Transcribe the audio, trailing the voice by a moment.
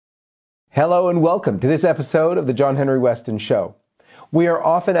Hello and welcome to this episode of the John Henry Weston Show. We are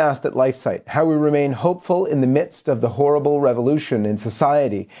often asked at LifeSite how we remain hopeful in the midst of the horrible revolution in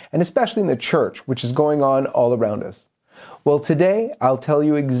society, and especially in the church, which is going on all around us. Well, today I'll tell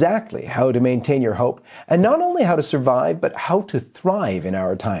you exactly how to maintain your hope, and not only how to survive, but how to thrive in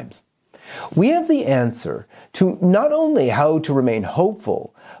our times. We have the answer to not only how to remain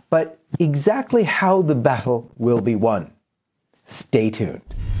hopeful, but exactly how the battle will be won. Stay tuned.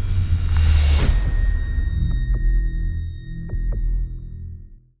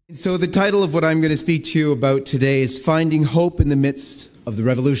 So the title of what I'm going to speak to you about today is Finding Hope in the Midst of the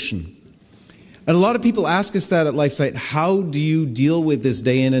Revolution. And a lot of people ask us that at LifeSite, how do you deal with this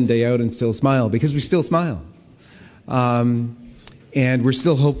day in and day out and still smile? Because we still smile. And we're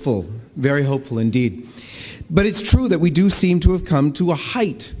still hopeful, very hopeful indeed. But it's true that we do seem to have come to a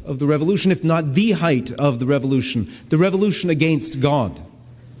height of the revolution, if not the height of the revolution against God.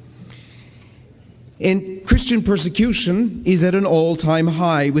 And Christian persecution is at an all-time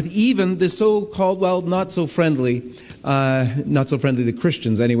high, with even the so-called, well, not so friendly to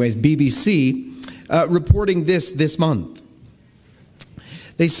Christians anyways, BBC, reporting this month.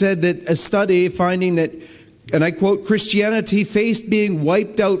 They said that a study finding that, and I quote, Christianity faced being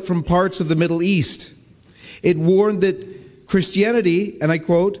wiped out from parts of the Middle East. It warned that Christianity, and I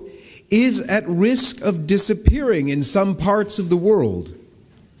quote, is at risk of disappearing in some parts of the world,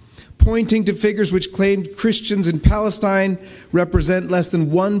 pointing to figures which claimed Christians in Palestine represent less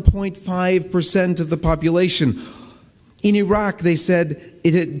than 1.5% of the population. In Iraq, they said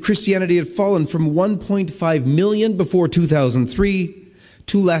Christianity had fallen from 1.5 million before 2003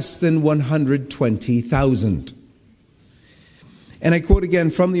 to less than 120,000. And I quote again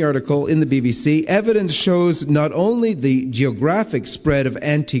from the article in the BBC, evidence shows not only the geographic spread of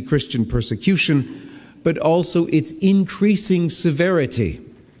anti-Christian persecution, but also its increasing severity.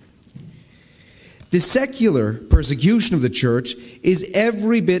 The secular persecution of the church is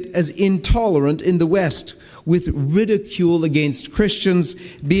every bit as intolerant in the West, with ridicule against Christians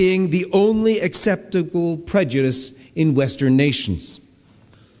being the only acceptable prejudice in Western nations.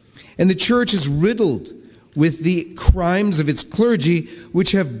 And the church is riddled with the crimes of its clergy,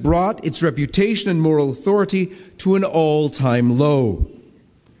 which have brought its reputation and moral authority to an all-time low.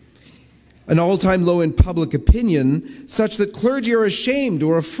 An all-time low in public opinion, such that clergy are ashamed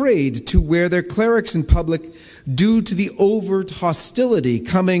or afraid to wear their clerics in public due to the overt hostility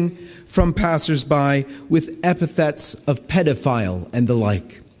coming from passers-by with epithets of pedophile and the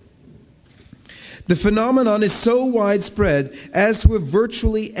like. The phenomenon is so widespread as to have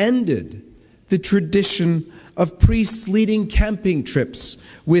virtually ended the tradition of priests leading camping trips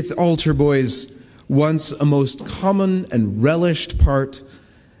with altar boys, once a most common and relished part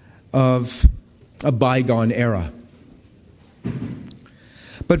of a bygone era.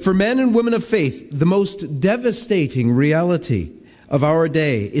 But for men and women of faith, the most devastating reality of our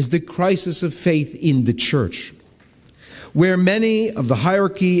day is the crisis of faith in the church, where many of the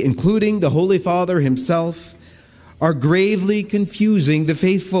hierarchy, including the Holy Father himself, are gravely confusing the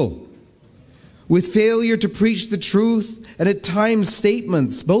faithful, with failure to preach the truth and at times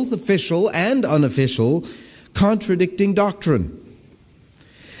statements, both official and unofficial, contradicting doctrine.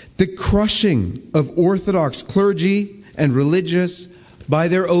 The crushing of Orthodox clergy and religious by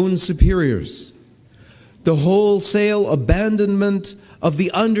their own superiors. The wholesale abandonment of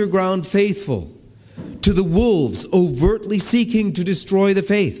the underground faithful to the wolves overtly seeking to destroy the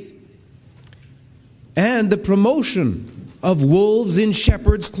faith. And the promotion of wolves in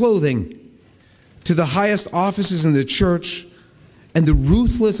shepherd's clothing to the highest offices in the church, and the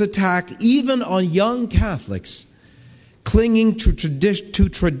ruthless attack even on young Catholics clinging to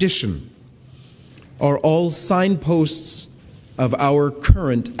tradition are all signposts of our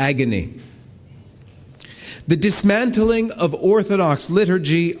current agony. The dismantling of Orthodox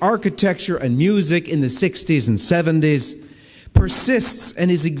liturgy, architecture, and music in the 60s and 70s persists and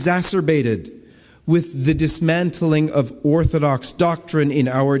is exacerbated with the dismantling of Orthodox doctrine in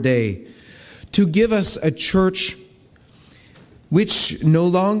our day, to give us a church which no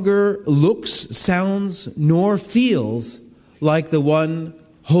longer looks, sounds, nor feels like the one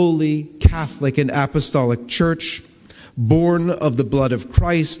holy Catholic and Apostolic Church, born of the blood of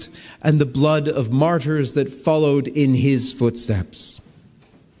Christ and the blood of martyrs that followed in his footsteps.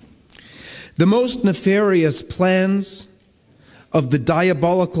 The most nefarious plans of the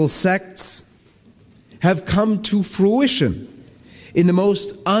diabolical sects have come to fruition in the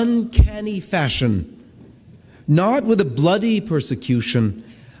most uncanny fashion, not with a bloody persecution,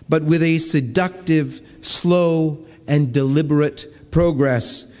 but with a seductive, slow, and deliberate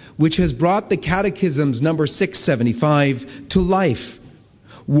progress, which has brought the Catechism's number 675 to life,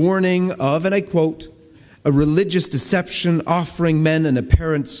 warning of, and I quote, a religious deception offering men an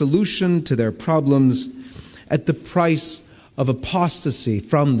apparent solution to their problems at the price of apostasy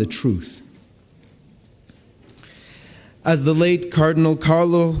from the truth. As the late Cardinal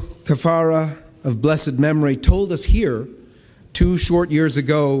Carlo Caffarra of blessed memory told us here 2 short years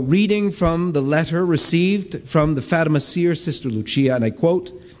ago, reading from the letter received from the Fatima seer, Sister Lucia, and I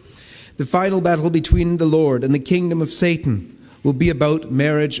quote, "The final battle between the Lord and the kingdom of Satan will be about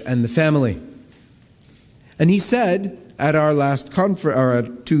marriage and the family." And he said at our last conference, or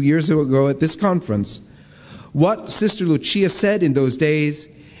 2 years ago at this conference, what Sister Lucia said in those days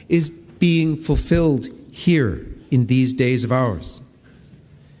is being fulfilled here in these days of ours,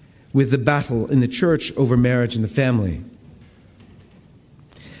 with the battle in the church over marriage and the family.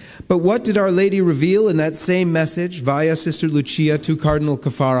 But what did Our Lady reveal in that same message via Sister Lucia to Cardinal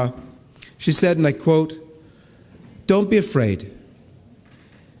Caffarra? She said, and I quote, "Don't be afraid,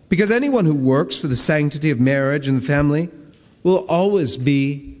 because anyone who works for the sanctity of marriage and the family will always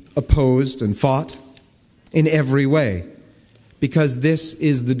be opposed and fought in every way, because this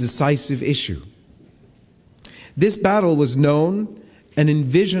is the decisive issue. This battle was known and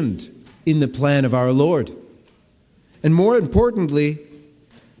envisioned in the plan of our Lord. And more importantly,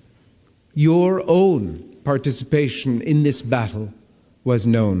 your own participation in this battle was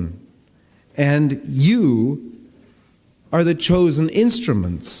known. And you are the chosen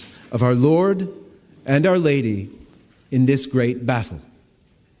instruments of our Lord and Our Lady in this great battle."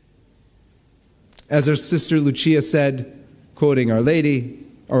 As our Sister Lucia said, quoting Our Lady,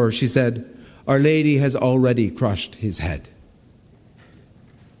 or she said, "Our Lady has already crushed his head."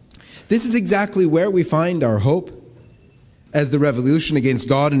 This is exactly where we find our hope as the revolution against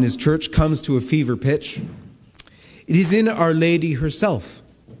God and His church comes to a fever pitch. It is in Our Lady herself,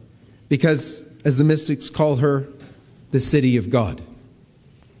 because, as the mystics call her, the city of God.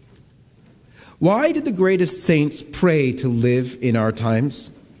 Why did the greatest saints pray to live in our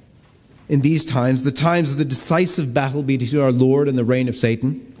times? In these times, the times of the decisive battle between our Lord and the reign of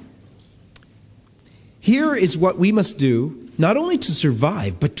Satan? Here is what we must do, not only to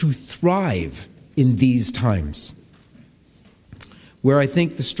survive, but to thrive in these times, where I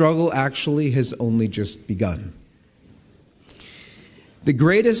think the struggle actually has only just begun. The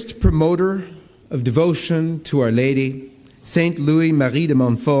greatest promoter of devotion to Our Lady, Saint Louis Marie de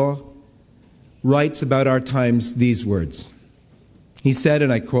Montfort, writes about our times these words. He said,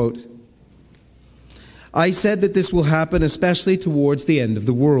 and I quote, "I said that this will happen especially towards the end of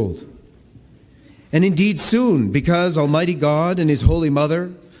the world. And indeed soon, because Almighty God and His Holy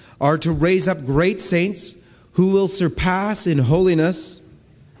Mother are to raise up great saints who will surpass in holiness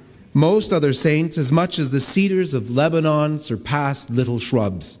most other saints, as much as the cedars of Lebanon surpass little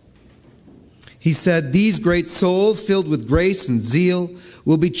shrubs. He said, these great souls filled with grace and zeal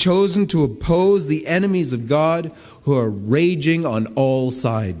will be chosen to oppose the enemies of God who are raging on all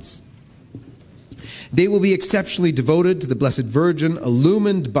sides. They will be exceptionally devoted to the Blessed Virgin,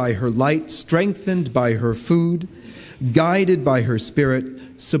 illumined by her light, strengthened by her food, guided by her spirit,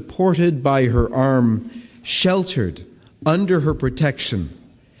 supported by her arm, sheltered under her protection.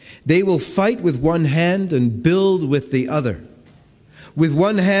 They will fight with one hand and build with the other. With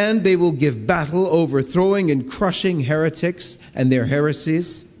one hand they will give battle, overthrowing and crushing heretics and their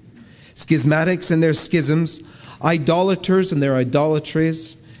heresies, schismatics and their schisms, idolaters and their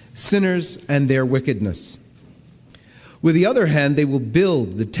idolatries, sinners and their wickedness. With the other hand they will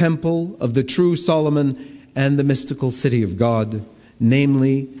build the temple of the true Solomon and the mystical city of God,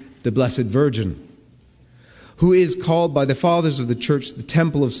 namely the Blessed Virgin, who is called by the fathers of the church the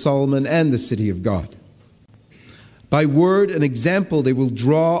temple of Solomon and the city of God. By word and example they will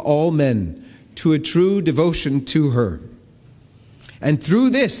draw all men to a true devotion to her. And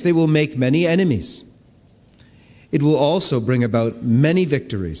through this they will make many enemies. It will also bring about many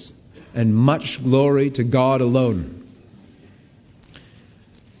victories and much glory to God alone.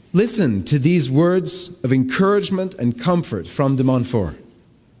 Listen to these words of encouragement and comfort from de Montfort.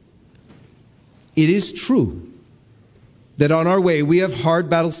 It is true that on our way we have hard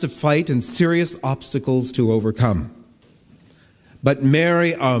battles to fight and serious obstacles to overcome. But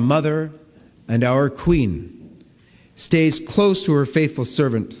Mary, our mother and our queen, stays close to her faithful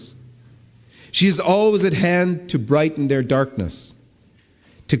servants. She is always at hand to brighten their darkness,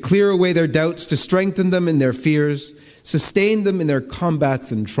 to clear away their doubts, to strengthen them in their fears, sustain them in their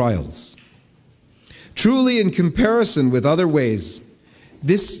combats and trials. Truly, in comparison with other ways,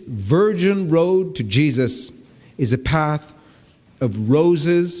 this virgin road to Jesus is a path of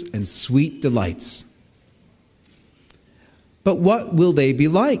roses and sweet delights. But what will they be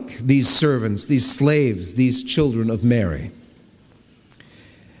like, these servants, these slaves, these children of Mary?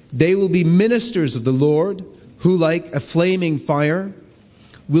 They will be ministers of the Lord, who, like a flaming fire,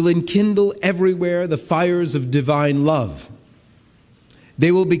 will enkindle everywhere the fires of divine love.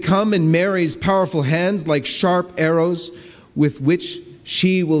 They will become in Mary's powerful hands like sharp arrows with which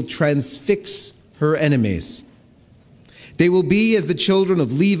she will transfix her enemies. They will be as the children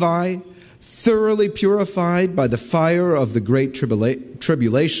of Levi, thoroughly purified by the fire of the great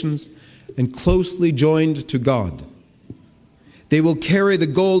tribulations and closely joined to God. They will carry the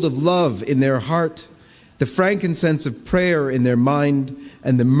gold of love in their heart, the frankincense of prayer in their mind,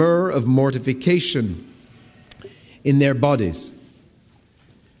 and the myrrh of mortification in their bodies.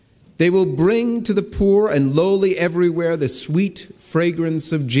 They will bring to the poor and lowly everywhere the sweet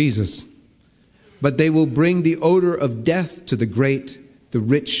fragrance of Jesus, but they will bring the odor of death to the great, the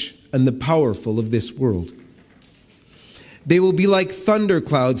rich, and the powerful of this world. They will be like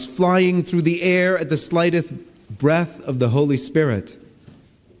thunderclouds flying through the air at the slightest breath of the Holy Spirit,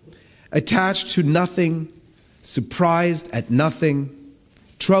 attached to nothing, surprised at nothing,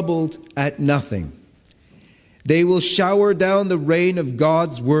 troubled at nothing. They will shower down the rain of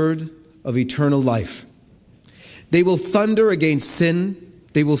God's word of eternal life. They will thunder against sin.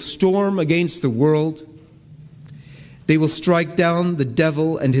 They will storm against the world. They will strike down the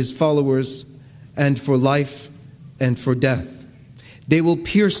devil and his followers, and for life and for death. They will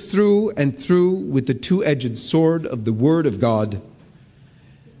pierce through and through with the two-edged sword of the word of God,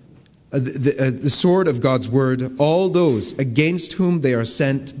 the sword of God's word, all those against whom they are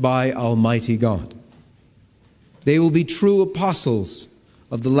sent by Almighty God. They will be true apostles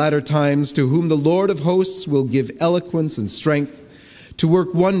of the latter times, to whom the Lord of hosts will give eloquence and strength to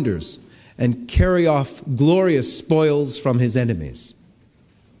work wonders and carry off glorious spoils from his enemies.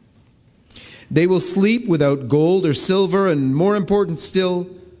 They will sleep without gold or silver, and more important still,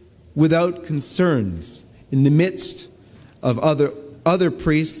 without concerns in the midst of other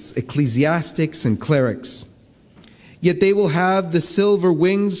priests, ecclesiastics, and clerics. Yet they will have the silver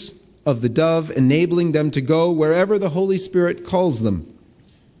wings of the dove, enabling them to go wherever the Holy Spirit calls them,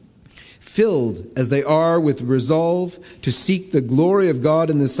 filled as they are with resolve to seek the glory of God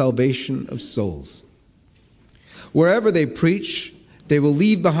and the salvation of souls. Wherever they preach, they will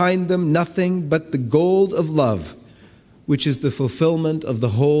leave behind them nothing but the gold of love, which is the fulfillment of the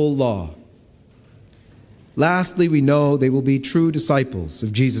whole law. Lastly, we know they will be true disciples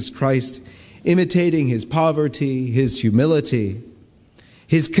of Jesus Christ, imitating his poverty, his humility,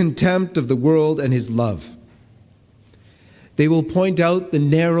 his contempt of the world, and his love. They will point out the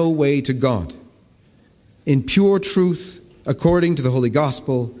narrow way to God in pure truth, according to the Holy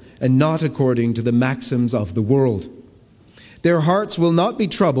Gospel, and not according to the maxims of the world. Their hearts will not be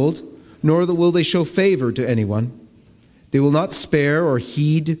troubled, nor will they show favor to anyone. They will not spare or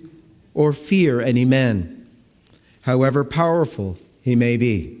heed or fear any man, however powerful he may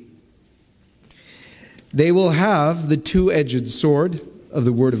be. They will have the two-edged sword of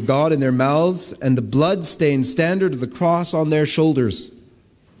the word of God in their mouths, and the blood-stained standard of the cross on their shoulders.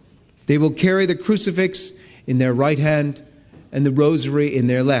 They will carry the crucifix in their right hand and the rosary in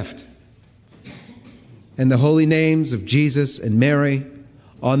their left, and the holy names of Jesus and Mary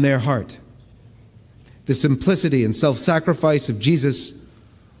on their heart. The simplicity and self-sacrifice of Jesus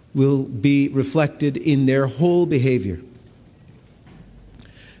will be reflected in their whole behavior.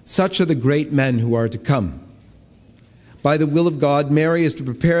 Such are the great men who are to come. By the will of God, Mary is to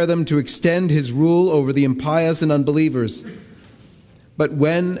prepare them to extend his rule over the impious and unbelievers. But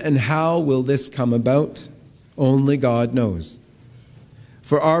when and how will this come about? Only God knows.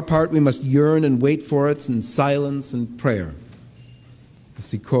 For our part, we must yearn and wait for it in silence and prayer. As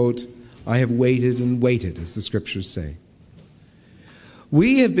he quote, I have waited and waited, as the scriptures say.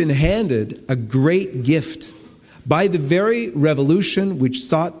 We have been handed a great gift by the very revolution which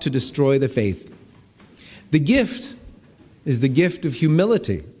sought to destroy the faith. The gift is the gift of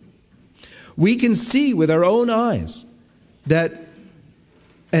humility. We can see with our own eyes that,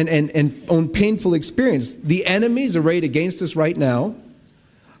 and own painful experience, the enemies arrayed against us right now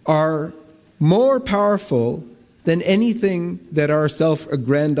are more powerful than anything that our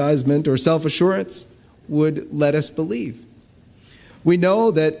self-aggrandizement or self-assurance would let us believe. We know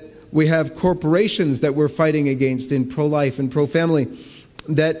that we have corporations that we're fighting against in pro-life and pro-family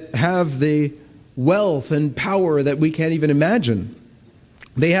that have the wealth and power that we can't even imagine.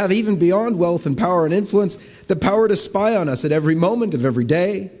 They have, even beyond wealth and power and influence, the power to spy on us at every moment of every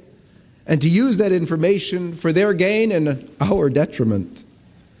day and to use that information for their gain and our detriment.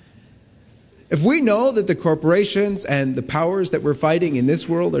 If we know that the corporations and the powers that we're fighting in this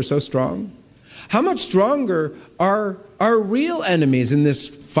world are so strong, how much stronger are our real enemies in this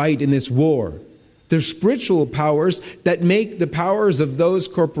fight, in this war, They're spiritual powers that make the powers of those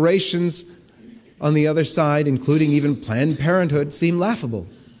corporations on the other side, including even Planned Parenthood, seem laughable.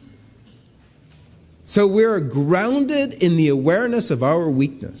 So we're grounded in the awareness of our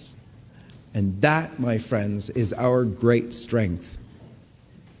weakness. And that, my friends, is our great strength.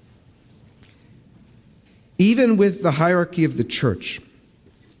 Even with the hierarchy of the church,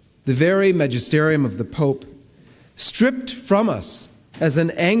 the very magisterium of the Pope, stripped from us as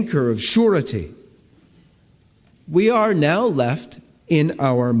an anchor of surety, we are now left in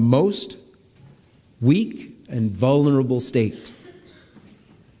our most weak and vulnerable state.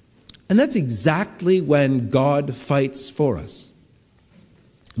 And that's exactly when God fights for us,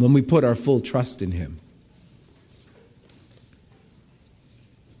 when we put our full trust in Him.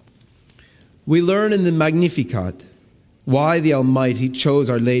 We learn in the Magnificat why the Almighty chose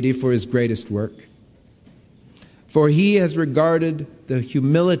Our Lady for His greatest work. For He has regarded the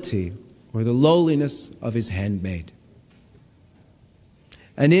humility or the lowliness of His handmaid.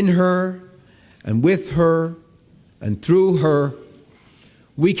 And in her, and with her, and through her,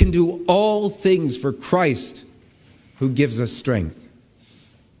 we can do all things for Christ who gives us strength.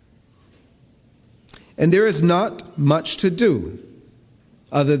 And there is not much to do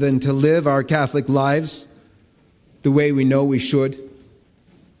other than to live our Catholic lives the way we know we should,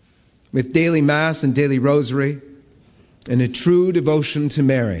 with daily Mass and daily Rosary, and a true devotion to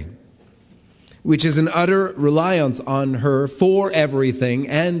Mary, which is an utter reliance on her for everything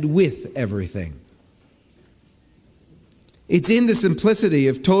and with everything. It's in the simplicity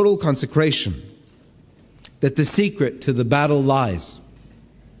of total consecration that the secret to the battle lies.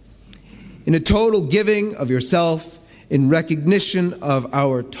 In a total giving of yourself, in recognition of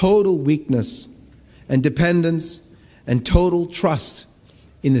our total weakness and dependence and total trust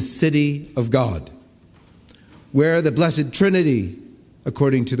in the city of God, where the Blessed Trinity,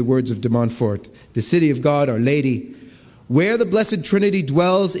 according to the words of de Montfort, the city of God, Our Lady, where the Blessed Trinity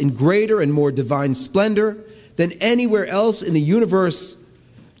dwells in greater and more divine splendor than anywhere else in the universe,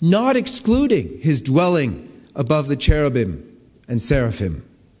 not excluding His dwelling above the cherubim and seraphim.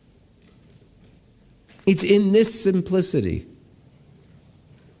 It's in this simplicity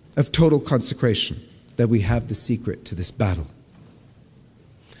of total consecration that we have the secret to this battle.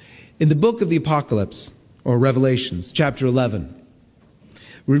 In the book of the Apocalypse, or Revelations, chapter 11,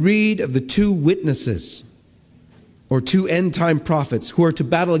 we read of the two witnesses, or two end-time prophets, who are to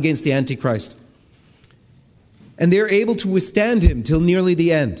battle against the Antichrist. And they are able to withstand him till nearly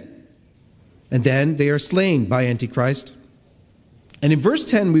the end. And then they are slain by Antichrist. And in verse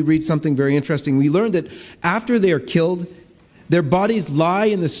 10, we read something very interesting. We learn that after they are killed, their bodies lie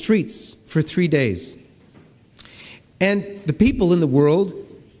in the streets for 3 days. And the people in the world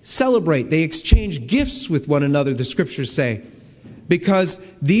celebrate. They exchange gifts with one another, the scriptures say, because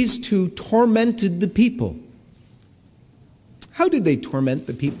these two tormented the people. How did they torment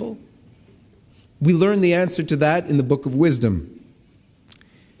the people? We learn the answer to that in the Book of Wisdom.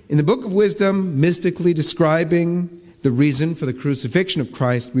 In the Book of Wisdom, mystically describing the reason for the crucifixion of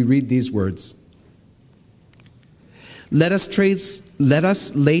Christ, we read these words: Let us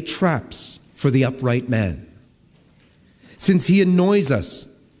lay traps for the upright man, since he annoys us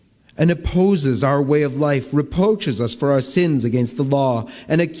and opposes our way of life, reproaches us for our sins against the law,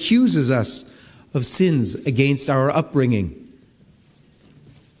 and accuses us of sins against our upbringing.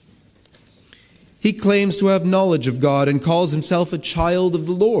 He claims to have knowledge of God and calls himself a child of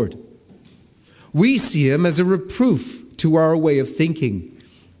the Lord. We see him as a reproof to our way of thinking.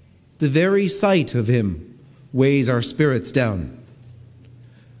 The very sight of him weighs our spirits down.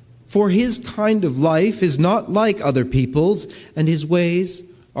 For his kind of life is not like other people's, and his ways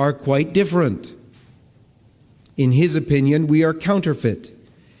are quite different. In his opinion, we are counterfeit.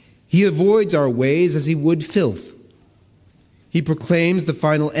 He avoids our ways as he would filth. He proclaims the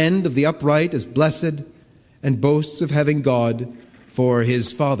final end of the upright as blessed and boasts of having God for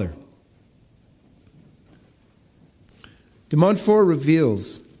his Father. De Montfort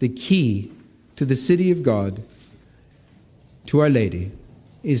reveals the key to the city of God, to Our Lady,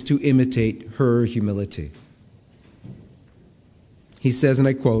 is to imitate her humility. He says, and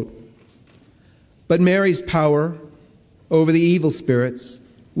I quote, "But Mary's power over the evil spirits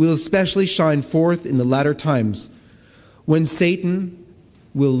will especially shine forth in the latter times, when Satan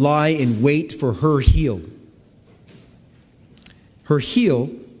will lie in wait for her heel." Her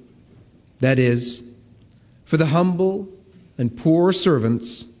heel, that is, for the humble and poor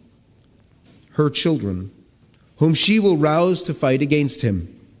servants, her children, whom she will rouse to fight against him.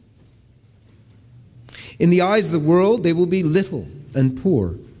 In the eyes of the world, they will be little and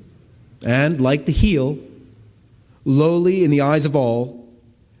poor, and, like the heel, lowly in the eyes of all,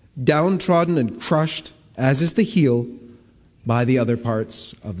 downtrodden and crushed, as is the heel, by the other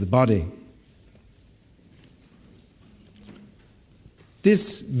parts of the body.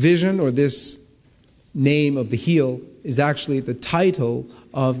 This vision, or this name of the heel, is actually the title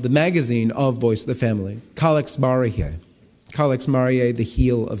of the magazine of Voice of the Family, Calyx Mariae. Calyx Mariae, the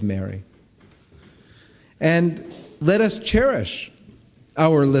heel of Mary. And let us cherish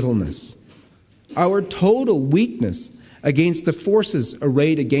our littleness, our total weakness against the forces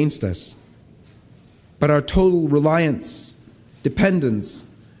arrayed against us, but our total reliance, dependence,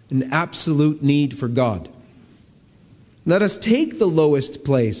 and absolute need for God. Let us take the lowest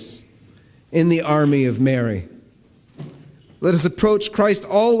place in the army of Mary. Let us approach Christ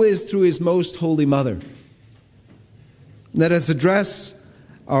always through his most holy mother. Let us address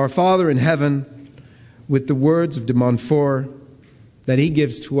our Father in heaven with the words of de Montfort that he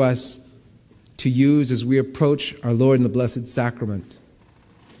gives to us to use as we approach our Lord in the Blessed Sacrament.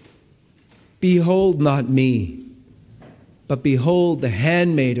 Behold not me, but behold the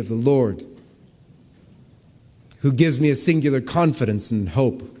handmaid of the Lord, who gives me a singular confidence and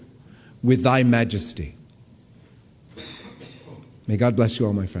hope with thy majesty. May God bless you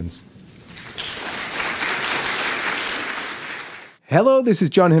all, my friends. Hello, this is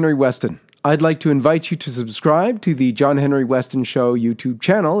John Henry Weston. I'd like to invite you to subscribe to the John Henry Weston Show YouTube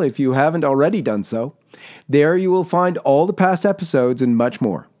channel if you haven't already done so. There you will find all the past episodes and much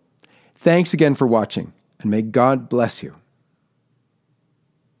more. Thanks again for watching, and may God bless you.